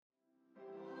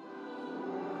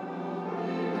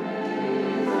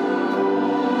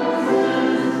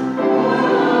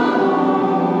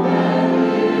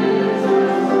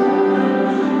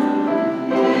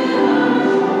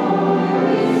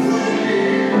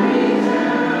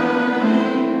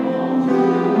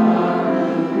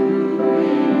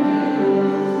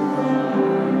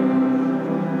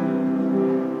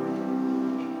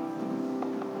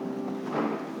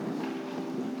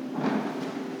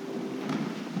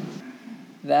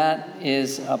That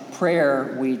is a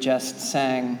prayer we just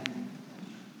sang,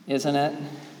 isn't it?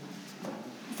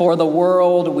 For the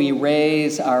world we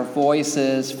raise our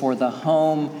voices, for the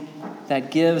home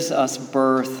that gives us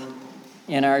birth.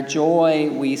 In our joy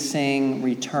we sing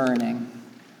returning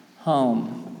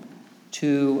home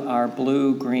to our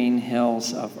blue-green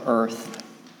hills of earth.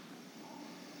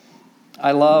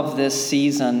 I love this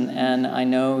season, and I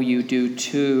know you do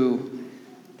too.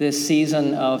 This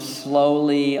season of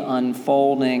slowly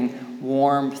unfolding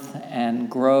warmth and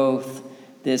growth,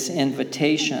 this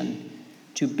invitation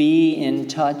to be in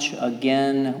touch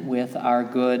again with our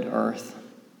good earth.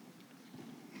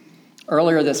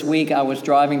 Earlier this week, I was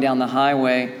driving down the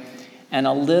highway, and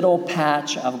a little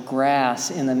patch of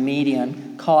grass in the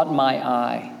median caught my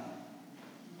eye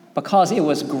because it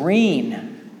was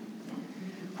green,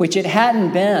 which it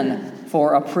hadn't been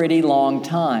for a pretty long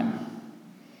time.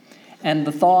 And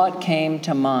the thought came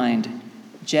to mind,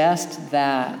 just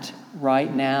that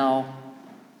right now,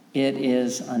 it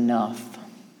is enough.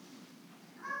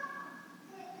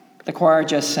 The choir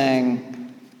just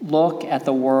sang, "Look at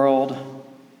the world,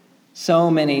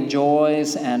 so many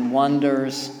joys and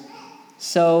wonders,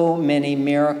 so many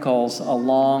miracles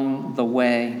along the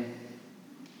way,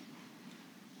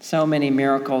 so many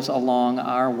miracles along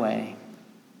our way."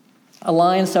 A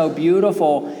line so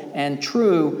beautiful and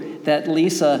true that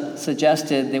Lisa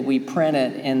suggested that we print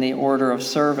it in the order of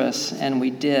service, and we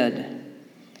did.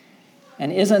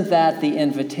 And isn't that the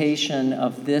invitation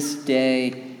of this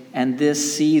day and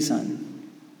this season?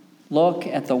 Look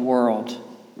at the world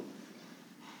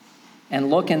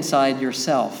and look inside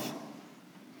yourself.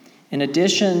 In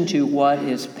addition to what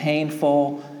is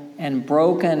painful and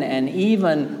broken and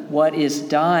even what is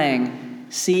dying,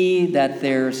 see that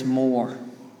there's more.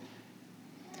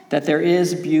 That there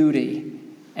is beauty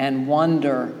and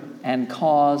wonder and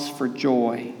cause for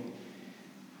joy.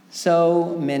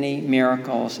 So many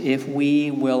miracles if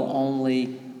we will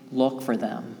only look for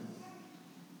them.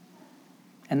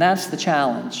 And that's the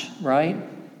challenge, right?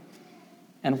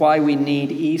 And why we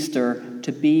need Easter,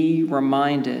 to be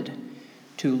reminded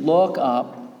to look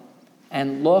up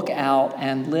and look out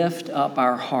and lift up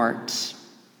our hearts.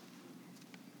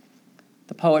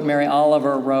 The poet Mary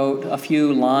Oliver wrote a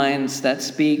few lines that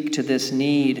speak to this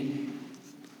need.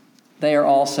 They are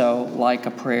also like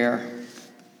a prayer.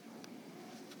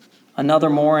 Another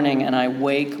morning, and I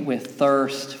wake with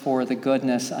thirst for the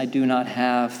goodness I do not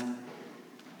have.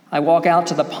 I walk out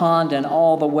to the pond, and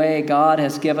all the way God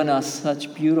has given us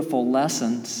such beautiful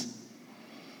lessons.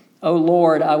 Oh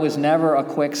Lord, I was never a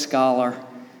quick scholar,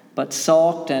 but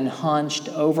sulked and hunched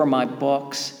over my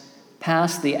books,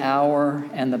 past the hour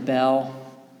and the bell.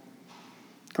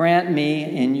 Grant me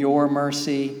in your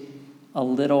mercy a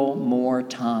little more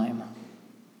time.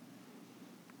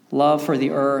 Love for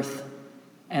the earth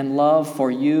and love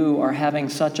for you are having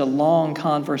such a long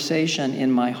conversation in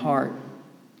my heart.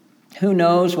 Who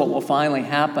knows what will finally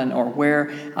happen or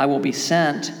where I will be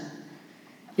sent?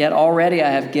 Yet already I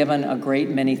have given a great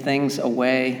many things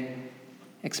away,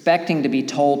 expecting to be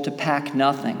told to pack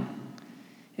nothing,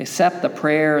 except the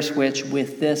prayers which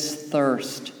with this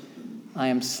thirst I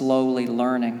am slowly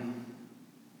learning.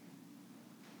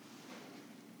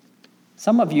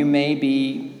 Some of you may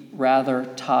be rather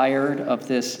tired of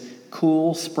this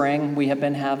cool spring we have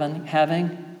been having.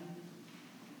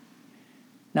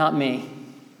 Not me.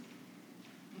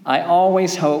 I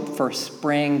always hope for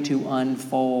spring to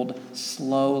unfold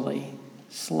slowly.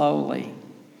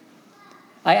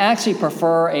 I actually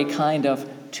prefer a kind of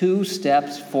 2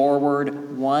 steps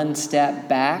forward, 1 step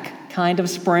back kind of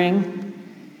spring.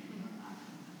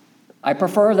 I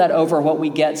prefer that over what we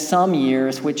get some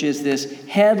years, which is this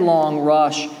headlong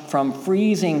rush from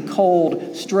freezing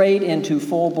cold straight into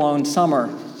full-blown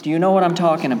summer. Do you know what I'm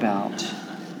talking about?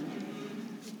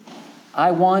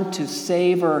 I want to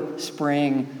savor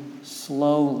spring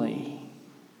slowly.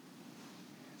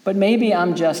 But maybe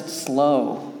I'm just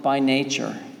slow by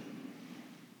nature,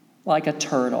 like a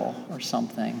turtle or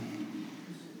something.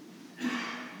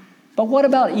 But what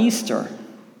about Easter?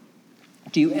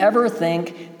 Do you ever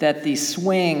think that the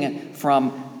swing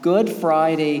from Good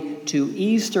Friday to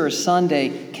Easter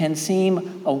Sunday can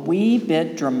seem a wee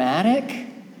bit dramatic?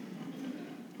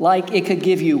 Like it could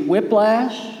give you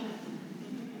whiplash?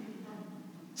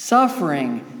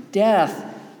 Suffering, death,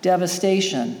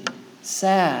 devastation,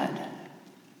 sad.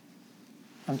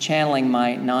 I'm channeling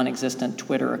my non-existent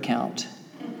Twitter account.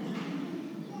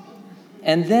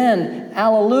 And then,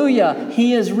 hallelujah,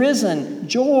 he is risen,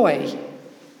 joy.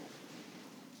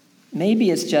 Maybe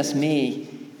it's just me,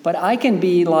 but I can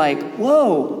be like,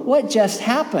 whoa, what just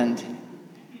happened?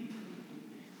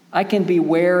 I can be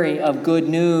wary of good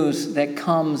news that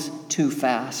comes too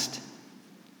fast.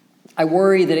 I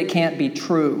worry that it can't be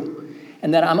true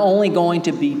and that I'm only going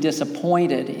to be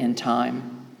disappointed in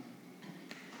time.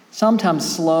 Sometimes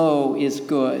slow is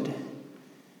good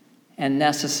and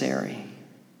necessary.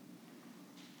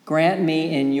 Grant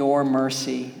me in your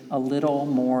mercy a little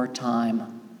more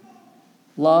time.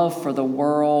 Love for the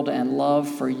world and love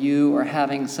for you are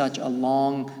having such a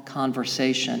long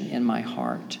conversation in my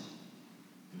heart.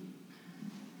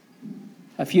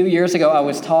 A few years ago, I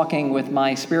was talking with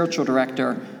my spiritual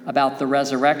director about the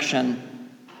resurrection,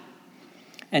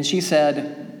 and she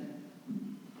said,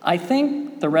 I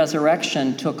think the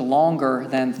resurrection took longer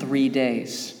than 3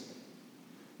 days.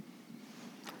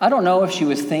 I don't know if she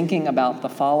was thinking about the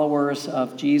followers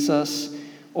of Jesus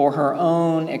or her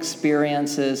own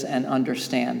experiences and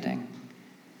understanding.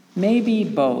 Maybe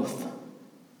both.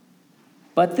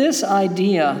 But this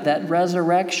idea that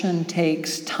resurrection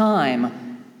takes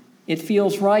time, it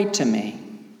feels right to me.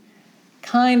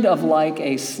 Kind of like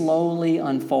a slowly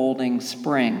unfolding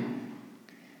spring.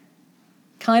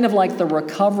 Kind of like the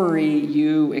recovery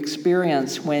you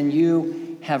experience when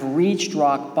you have reached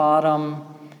rock bottom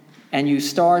and you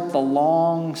start the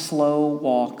long, slow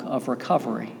walk of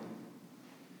recovery.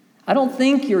 I don't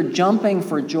think you're jumping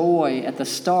for joy at the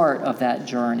start of that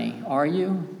journey, are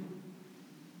you?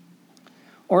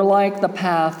 Or like the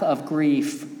path of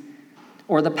grief,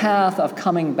 or the path of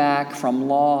coming back from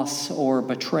loss or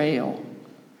betrayal.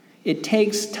 It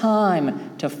takes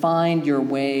time to find your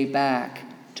way back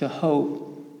to hope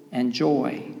and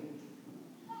joy.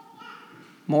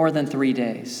 More than 3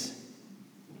 days.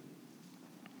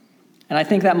 And I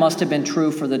think that must have been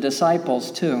true for the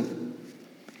disciples too.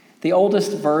 The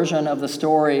oldest version of the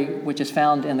story, which is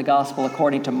found in the Gospel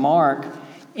according to Mark,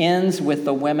 ends with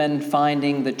the women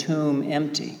finding the tomb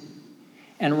empty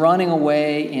and running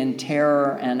away in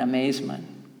terror and amazement.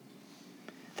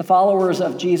 The followers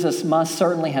of Jesus must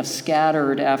certainly have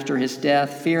scattered after his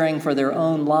death, fearing for their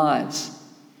own lives.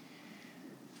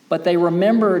 But they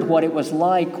remembered what it was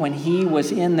like when he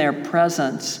was in their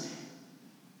presence.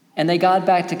 And they got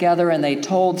back together and they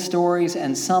told stories,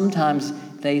 and sometimes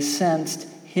they sensed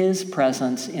his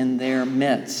presence in their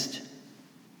midst.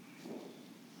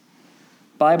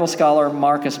 Bible scholar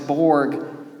Marcus Borg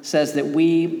says that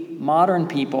we modern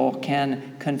people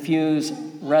can confuse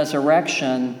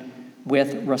resurrection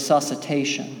with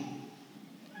resuscitation.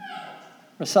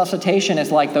 Resuscitation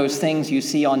is like those things you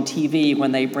see on TV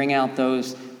when they bring out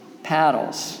those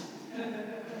paddles.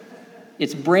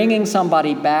 It's bringing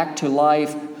somebody back to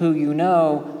life who you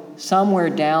know somewhere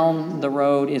down the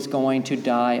road is going to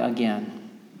die again.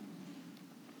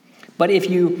 But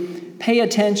if you pay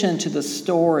attention to the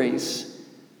stories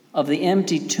of the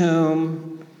empty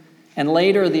tomb and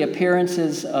later the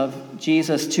appearances of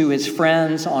Jesus to his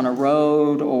friends on a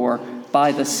road or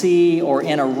by the sea or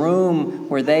in a room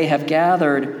where they have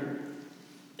gathered,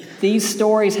 these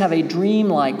stories have a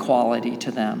dreamlike quality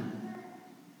to them.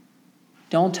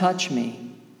 Don't touch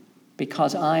me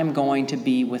because I am going to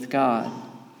be with God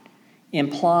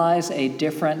implies a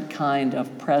different kind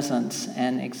of presence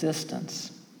and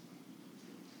existence.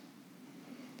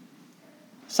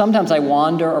 Sometimes I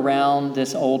wander around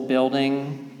this old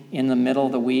building in the middle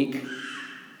of the week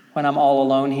when I'm all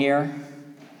alone here.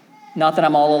 Not that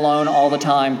I'm all alone all the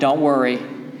time, don't worry.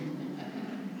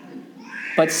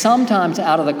 But sometimes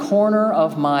out of the corner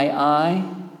of my eye,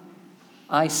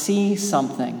 I see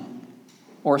something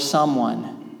or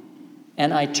someone,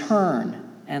 and I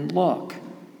turn and look.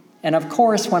 And of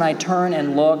course, when I turn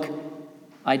and look,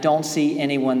 I don't see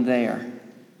anyone there.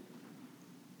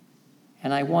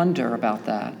 And I wonder about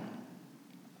that.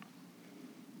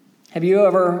 Have you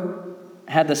ever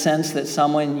had the sense that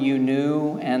someone you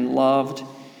knew and loved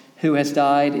who has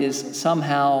died is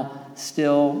somehow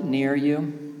still near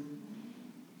you?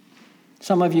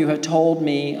 Some of you have told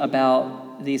me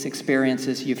about these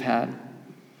experiences you've had,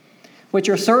 which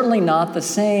are certainly not the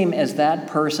same as that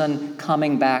person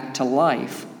coming back to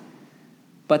life.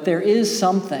 But there is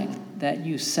something that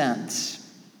you sense.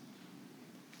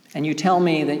 And you tell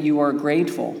me that you are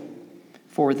grateful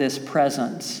for this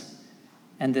presence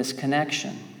and this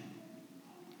connection.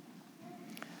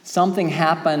 Something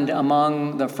happened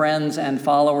among the friends and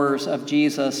followers of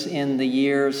Jesus in the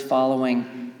years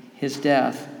following his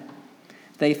death.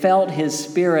 They felt his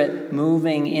spirit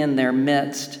moving in their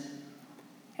midst.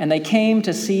 And they came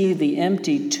to see the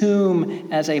empty tomb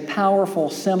as a powerful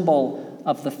symbol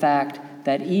of the fact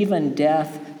that even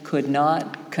death could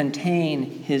not contain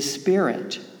his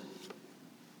spirit.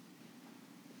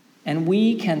 And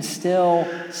we can still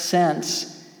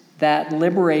sense that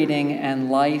liberating and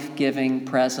life-giving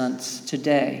presence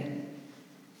today.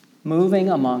 moving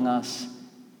among us,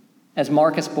 as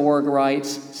Marcus Borg writes,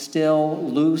 still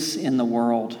loose in the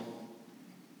world.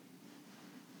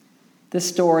 This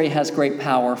story has great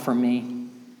power for me.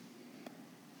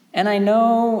 And I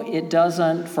know it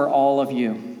doesn't for all of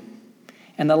you.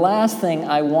 And the last thing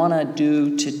I want to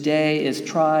do today is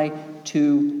try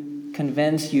to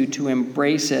convince you to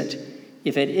embrace it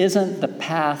if it isn't the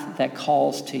path that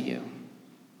calls to you.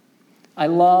 I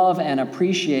love and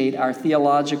appreciate our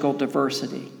theological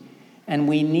diversity, and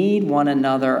we need one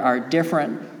another, our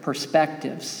different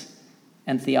perspectives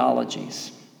and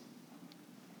theologies.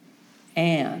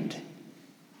 And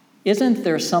isn't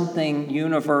there something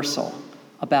universal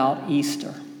about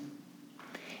Easter?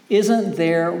 Isn't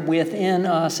there within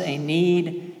us a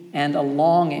need and a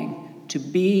longing to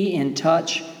be in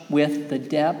touch with the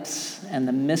depths and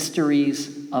the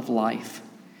mysteries of life,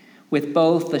 with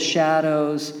both the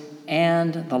shadows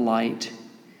and the light,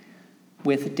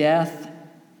 with death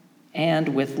and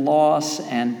with loss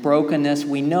and brokenness?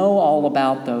 We know all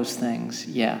about those things,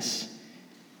 yes.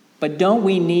 But don't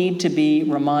we need to be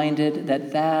reminded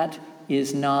that that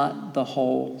is not the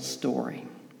whole story?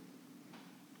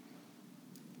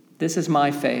 This is my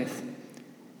faith,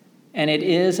 and it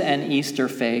is an Easter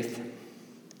faith,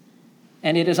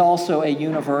 and it is also a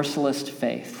universalist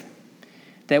faith,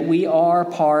 that we are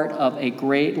part of a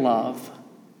great love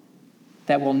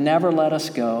that will never let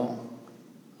us go,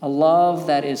 a love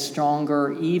that is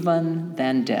stronger even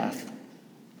than death,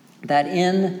 that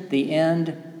in the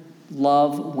end,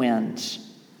 love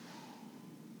wins.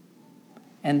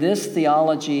 And this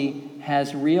theology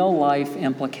has real life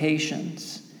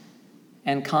implications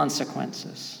and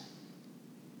consequences.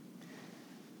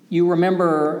 You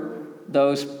remember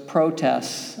those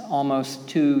protests almost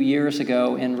 2 years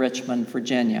ago in Richmond,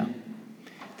 Virginia,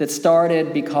 that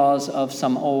started because of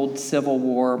some old Civil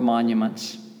War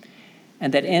monuments,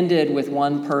 and that ended with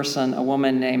one person, a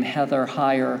woman named Heather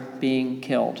Heyer, being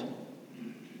killed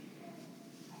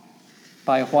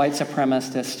by a white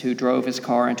supremacist who drove his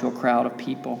car into a crowd of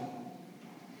people.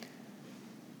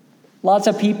 Lots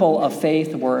of people of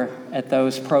faith were at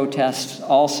those protests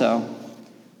also.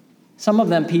 Some of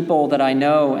them people that I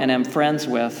know and am friends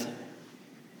with.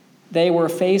 They were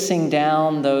facing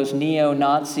down those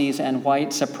neo-Nazis and white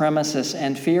supremacists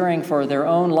and fearing for their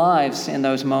own lives in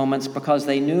those moments because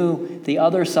they knew the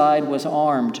other side was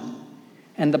armed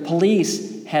and the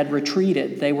police had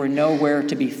retreated. They were nowhere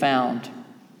to be found.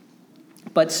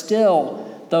 But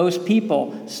still, those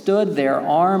people stood there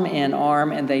arm in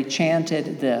arm and they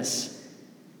chanted this: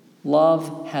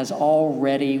 "Love has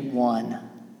already won."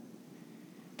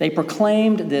 They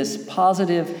proclaimed this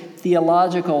positive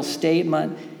theological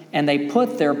statement and they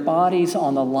put their bodies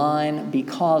on the line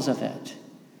because of it.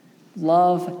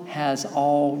 Love has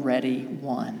already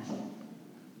won.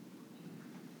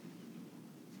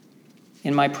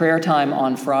 In my prayer time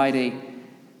on Friday,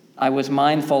 I was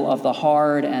mindful of the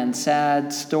hard and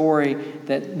sad story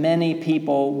that many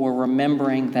people were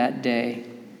remembering that day.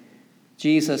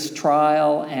 Jesus'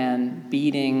 trial and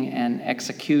beating and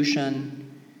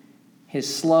execution,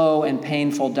 his slow and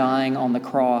painful dying on the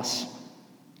cross.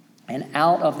 And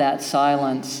out of that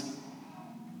silence,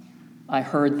 I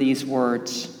heard these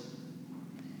words: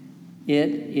 "It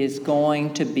is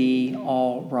going to be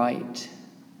all right."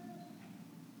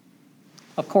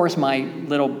 Of course, my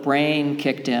little brain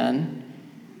kicked in,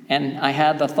 and I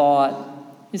had the thought,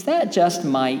 is that just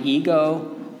my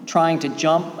ego trying to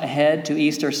jump ahead to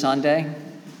Easter Sunday?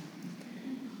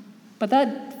 But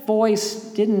that voice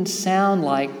didn't sound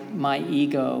like my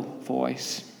ego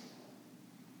voice.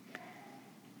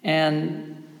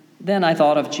 And then I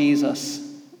thought of Jesus,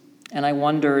 and I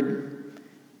wondered,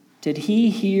 did he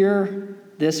hear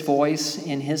this voice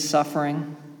in his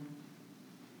suffering,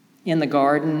 in the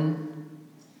garden,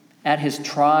 at his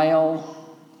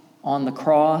trial, on the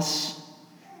cross?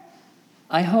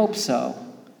 I hope so.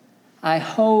 I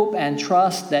hope and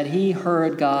trust that he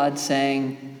heard God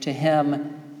saying to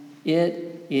him,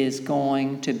 "It is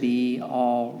going to be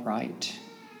all right."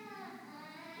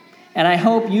 And I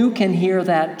hope you can hear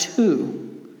that too.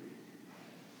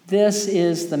 This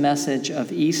is the message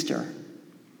of Easter.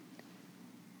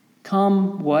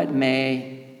 Come what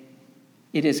may,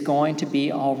 it is going to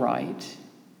be all right.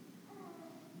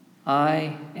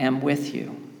 I am with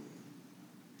you.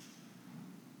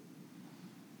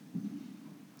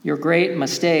 Your great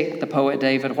mistake, the poet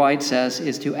David White says,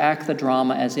 is to act the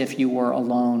drama as if you were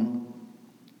alone.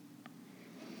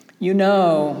 You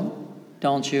know,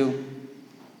 don't you?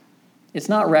 It's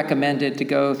not recommended to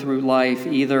go through life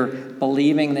either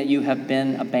believing that you have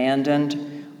been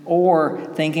abandoned or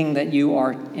thinking that you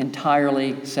are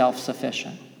entirely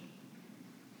self-sufficient.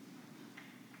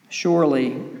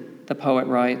 Surely, the poet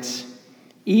writes.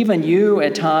 Even you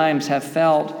at times have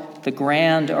felt the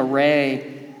grand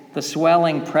array, the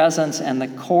swelling presence and the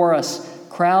chorus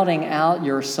crowding out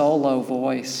your solo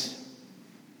voice.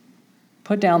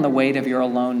 Put down the weight of your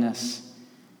aloneness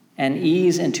and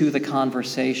ease into the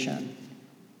conversation.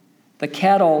 The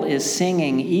kettle is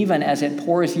singing even as it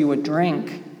pours you a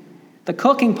drink. The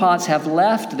cooking pots have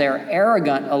left their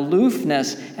arrogant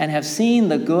aloofness and have seen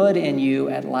the good in you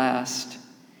at last.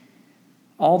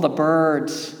 All the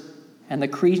birds and the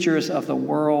creatures of the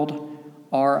world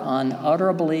are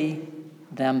unutterably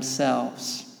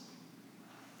themselves.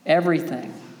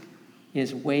 Everything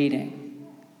is waiting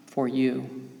for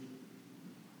you.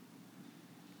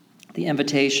 The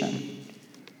invitation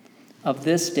of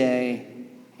this day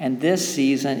and this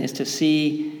season is to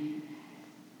see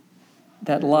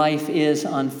that life is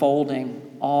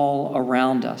unfolding all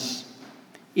around us,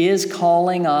 is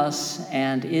calling us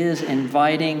and is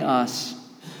inviting us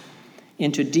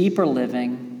into deeper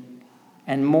living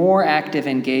and more active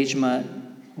engagement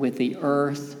with the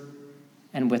earth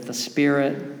and with the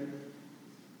Spirit,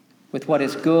 with what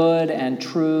is good and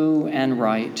true and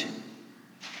right.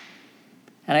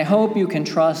 And I hope you can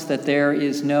trust that there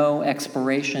is no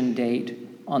expiration date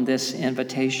on this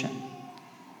invitation.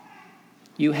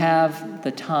 You have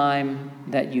the time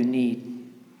that you need.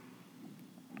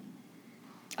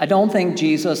 I don't think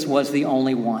Jesus was the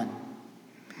only one,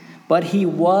 but he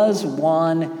was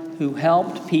one who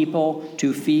helped people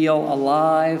to feel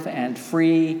alive and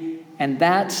free, and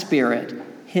that Spirit,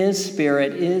 his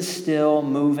Spirit, is still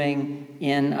moving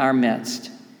in our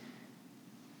midst.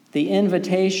 The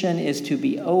invitation is to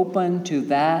be open to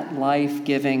that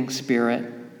life-giving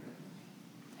Spirit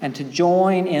and to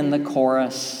join in the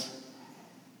chorus,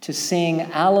 to sing,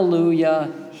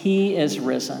 Alleluia, he is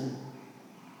risen.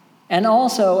 And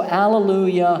also,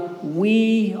 Alleluia,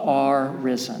 we are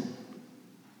risen.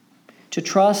 To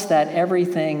trust that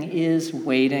everything is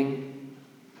waiting,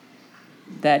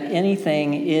 that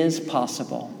anything is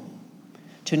possible.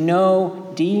 To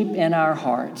know deep in our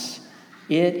hearts,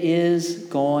 it is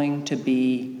going to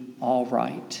be all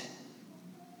right.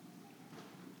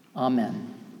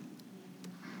 Amen.